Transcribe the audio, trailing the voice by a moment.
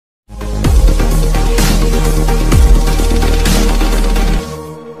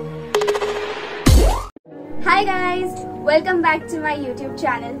guys, welcome back to my YouTube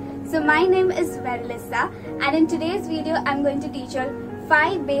channel. So my name is Melissa and in today's video I'm going to teach you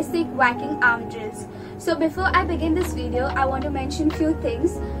 5 basic whacking arm drills. So before I begin this video, I want to mention few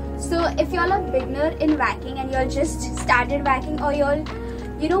things. So if you're a beginner in whacking and you're just started whacking, or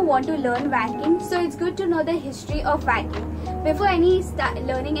you don't want to learn whacking, so it's good to know the history of whacking. Before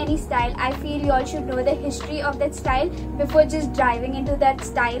learning any style, I feel you all should know the history of that style before just diving into that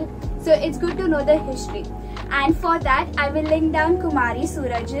style. So it's good to know the history. And for that, I will link down Kumari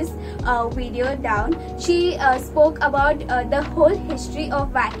Suraj's video down. She spoke about the whole history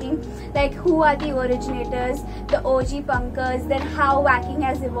of whacking, like who are the originators, the OG punkers, then how whacking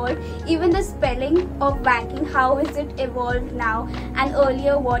has evolved, even the spelling of whacking, how is it evolved now and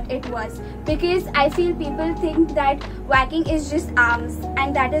earlier what it was. Because I feel people think that whacking is just arms,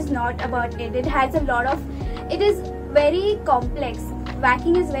 and that is not about it. It has a lot of, it is very complex.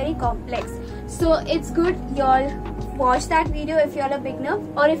 Whacking is very complex. So it's good y'all watch that video if you're a beginner,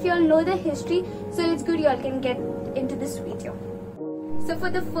 or if y'all know the history, so it's good y'all can get into this video. So for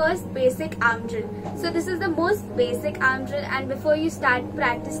the first basic arm drill, so this is the most basic arm drill, and before you start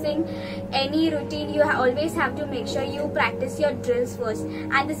practicing any routine, you always have to make sure you practice your drills first,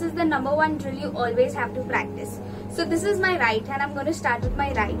 and this is the number 1 drill you always have to practice. So this is my right hand. I'm going to start with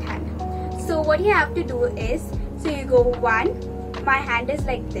my right hand. So what you have to do is, so you go 1, my hand is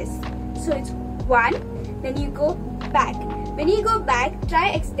like this, so it's 1, then you go back. When you go back,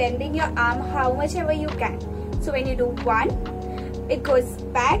 try extending your arm how much ever you can. So when you do 1, it goes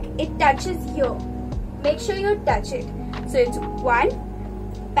back, it touches here. Make sure you touch it. So it's 1,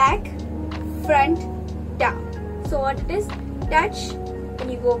 back, front, down. So what it is, touch, then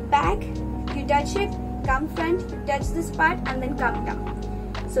you go back, you touch it, come front, you touch this part and then come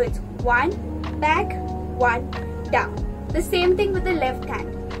down. So it's 1, back, 1, down. The same thing with the left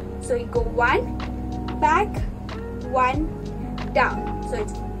hand. So you go 1, back, 1, down. So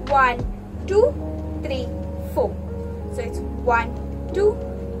it's 1, 2, 3, 4. So it's 1,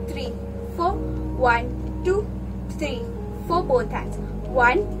 2, 3, 4, 1, 2, 3, 4, both hands.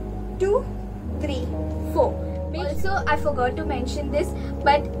 1, 2, 3, 4. Also, I forgot to mention this,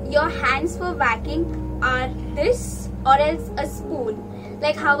 but your hands for whacking are this or else a spoon.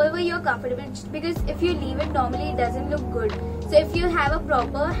 Like however you're comfortable, because if you leave it normally it doesn't look good. So if you have a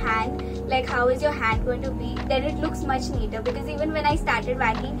proper hand, like how is your hand going to be, then it looks much neater. Because even when I started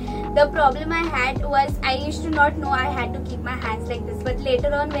whacking, the problem I had was I used to not know I had to keep my hands like this. But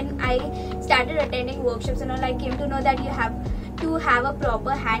later on when I started attending workshops and all, I came to know that you have to have a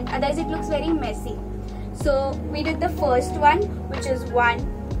proper hand, otherwise it looks very messy. So we did the first one, which is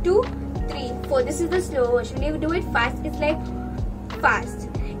 1, 2, 3, 4. This is the slow version. When you do it fast, it's like fast.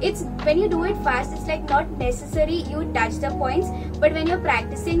 It's when you do it fast, it's like not necessary you touch the points, but when you're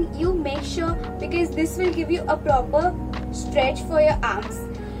practicing, you make sure, because this will give you a proper stretch for your arms.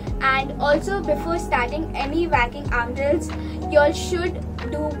 And also before starting any whacking arm drills, you all should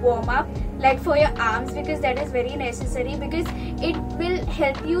do warm up like for your arms, because that is very necessary, because it will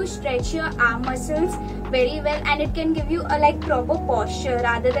help you stretch your arm muscles very well, and it can give you a like proper posture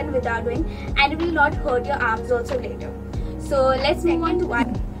rather than without doing, and it will not hurt your arms also later. So let's move on to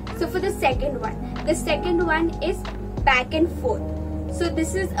one. So for the second one is back and forth. So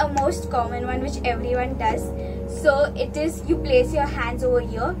this is a most common one which everyone does. So it is, you place your hands over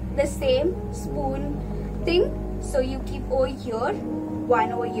here, the same spoon thing. So you keep over here,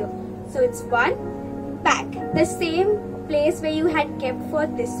 1 over here. So it's 1, back, the same place where you had kept for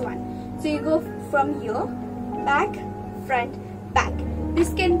this one. So you go from here, back, front, back.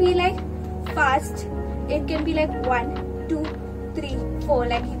 This can be like fast, it can be like 1, 2, 3, 4,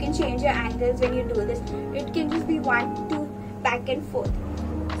 like you can change your angles when you do this. It can just be 1, 2, back and forth.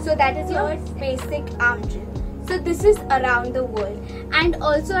 So that is your basic arm drill. So this is around the world. And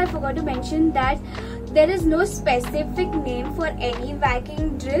also I forgot to mention that there is no specific name for any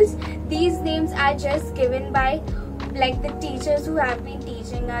whacking drills. These names are just given by like the teachers who have been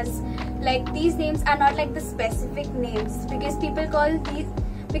teaching us. Like these names are not like the specific names, because people call these,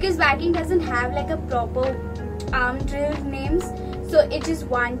 because whacking doesn't have like a proper arm drill names. So it is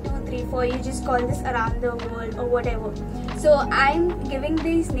 1, 2, 3, 4. You just call this around the world or whatever. So I'm giving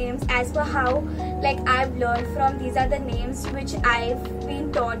these names as per how like I've learned from. These are the names which I've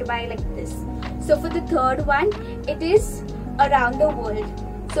been taught by like this. So for the third one, it is around the world.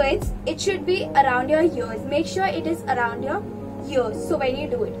 So it should be around your ears. Make sure it is around your ears. So when you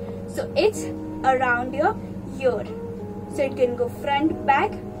do it, so it's around your ear. So it can go front,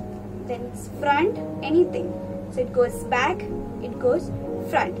 back, then it's front, anything. So it goes back, it goes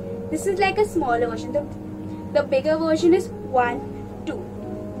front. This is like a smaller version. The bigger version is 1, 2,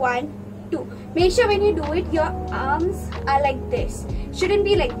 1, 2. Make sure when you do it, your arms are like this. Shouldn't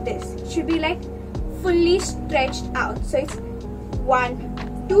be like this. It should be like fully stretched out. So it's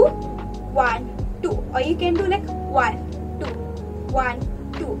 1, 2, 1, 2. Or you can do like 1, 2,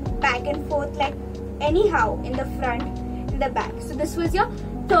 1, 2. Back and forth like anyhow in the front, in the back. So this was your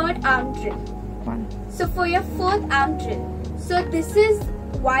third arm drill. 1. So for your fourth arm drill, so this is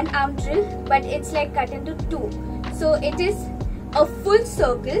one arm drill, but it's like cut into 2. So it is a full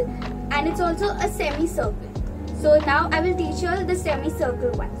circle and it's also a semicircle. So now I will teach you all the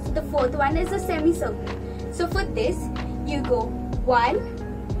semicircle one. So the fourth one is a semicircle. So for this, you go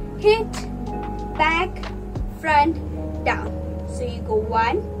 1, hit, back, front, down. So you go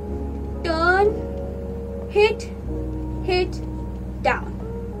 1, turn, hit, down,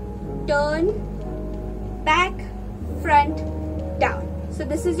 turn, back, front, down. So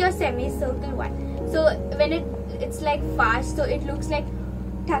this is your semicircle one. So when it's like fast, so it looks like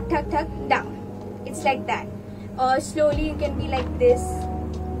tuck, tuck, tuck, down. It's like that. Or slowly you can be like this,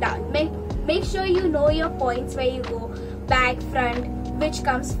 down. Make sure you know your points where you go back, front, which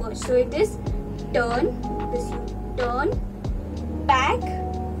comes first. So it is turn, this you turn, back,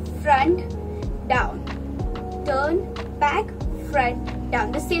 front, down, turn, back, front,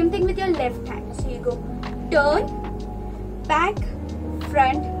 down. The same thing with your left hand. So you go turn, back,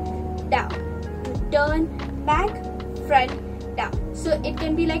 front, down. You turn, back, front, down. So it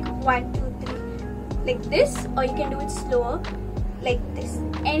can be like 1, 2, 3 like this, or you can do it slower like this.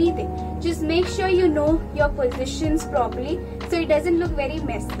 Anything. Just make sure you know your positions properly so it doesn't look very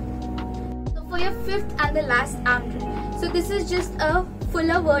messy. So for your fifth and the last arm drill, so this is just a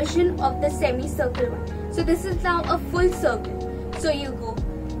fuller version of the semicircle one. So this is now a full circle. So you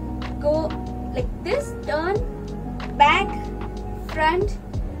go like this, turn, back, front,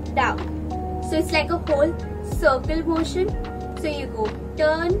 down. So it's like a whole circle motion. So you go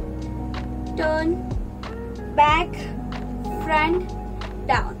turn, back, front,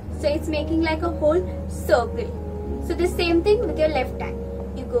 down. So it's making like a whole circle. So the same thing with your left hand.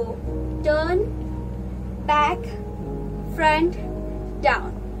 You go turn, back, front,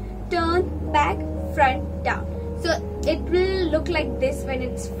 down, turn, back, front, down. So it will look like this when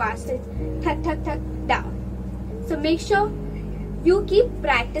it's fast. It's tuck, tuck, tuck, down. So make sure you keep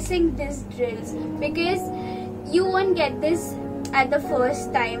practicing these drills, because you won't get this at the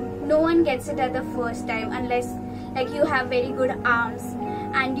first time. No one gets it at the first time unless like you have very good arms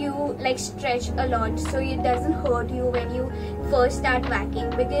and you like stretch a lot, so it doesn't hurt you when you first start whacking.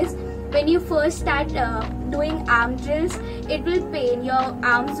 Because when you first start doing arm drills, it will pain, your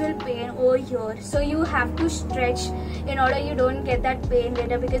arms will pain over here. So you have to stretch in order you don't get that pain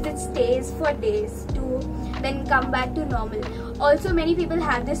later, because it stays for days to then come back to normal. Also, many people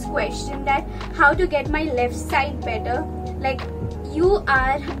have this question that how to get my left side better. Like, you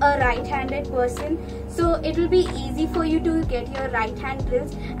are a right-handed person, so it will be easy for you to get your right hand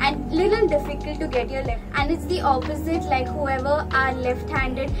drills and little difficult to get your left. And it's the opposite, like whoever are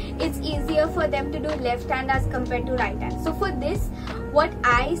left-handed, it's easier for them to do left hand as compared to right hand. So for this, what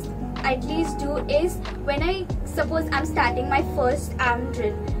I at least do is, when I suppose I'm starting my first arm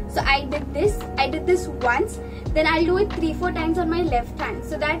drill, so I did this once, then I'll do it 3-4 times on my left hand,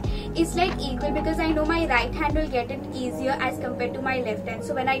 so that it's like equal, because I know my right hand will get it easier as compared to my left hand.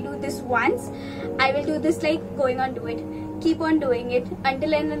 So when I do this once, I will do this like going on do it, keep on doing it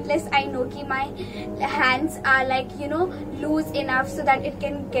until and unless I know that my hands are like, you know, loose enough so that it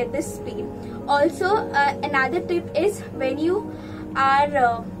can get the speed. Also, another tip is, when you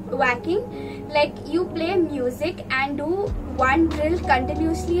are whacking, like you play music and do one drill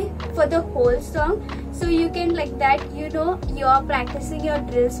continuously for the whole song, so you can like that, you know, you're practicing your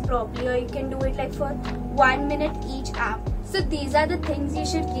drills properly. Or you can do it like for 1 minute each arm. So these are the things you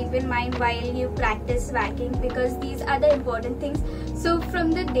should keep in mind while you practice whacking, because these are the important things. So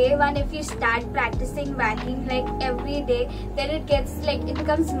from the day one, if you start practicing whacking like every day, then it gets like, it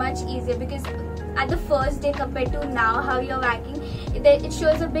becomes much easier, because at the first day compared to now how you're whacking, it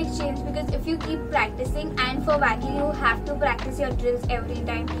shows a big change. Because if you keep practicing, and for whacking you have to practice your drills every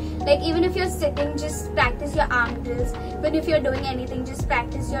time. Like even if you're sitting, just practice your arm drills. When if you're doing anything, just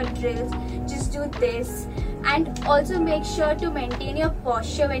practice your drills. Just do this. And also make sure to maintain your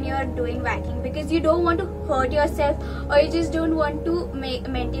posture when you are doing whacking, because you don't want to hurt yourself, or you just don't want to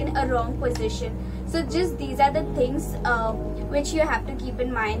maintain a wrong position. So just these are the things which you have to keep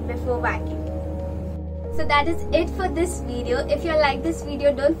in mind before whacking. So that is it for this video. If you like this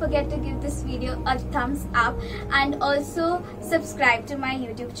video, don't forget to give this video a thumbs up, and also subscribe to my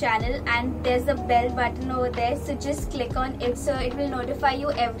YouTube channel, and there's a bell button over there, so just click on it so it will notify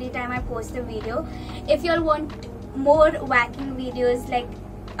you every time I post a video. If you all want more whacking videos like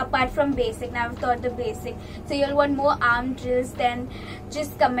apart from basic. Now I've taught the basic. So you'll want more arm drills, then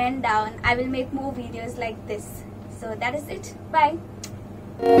just comment down. I will make more videos like this. So that is it. Bye.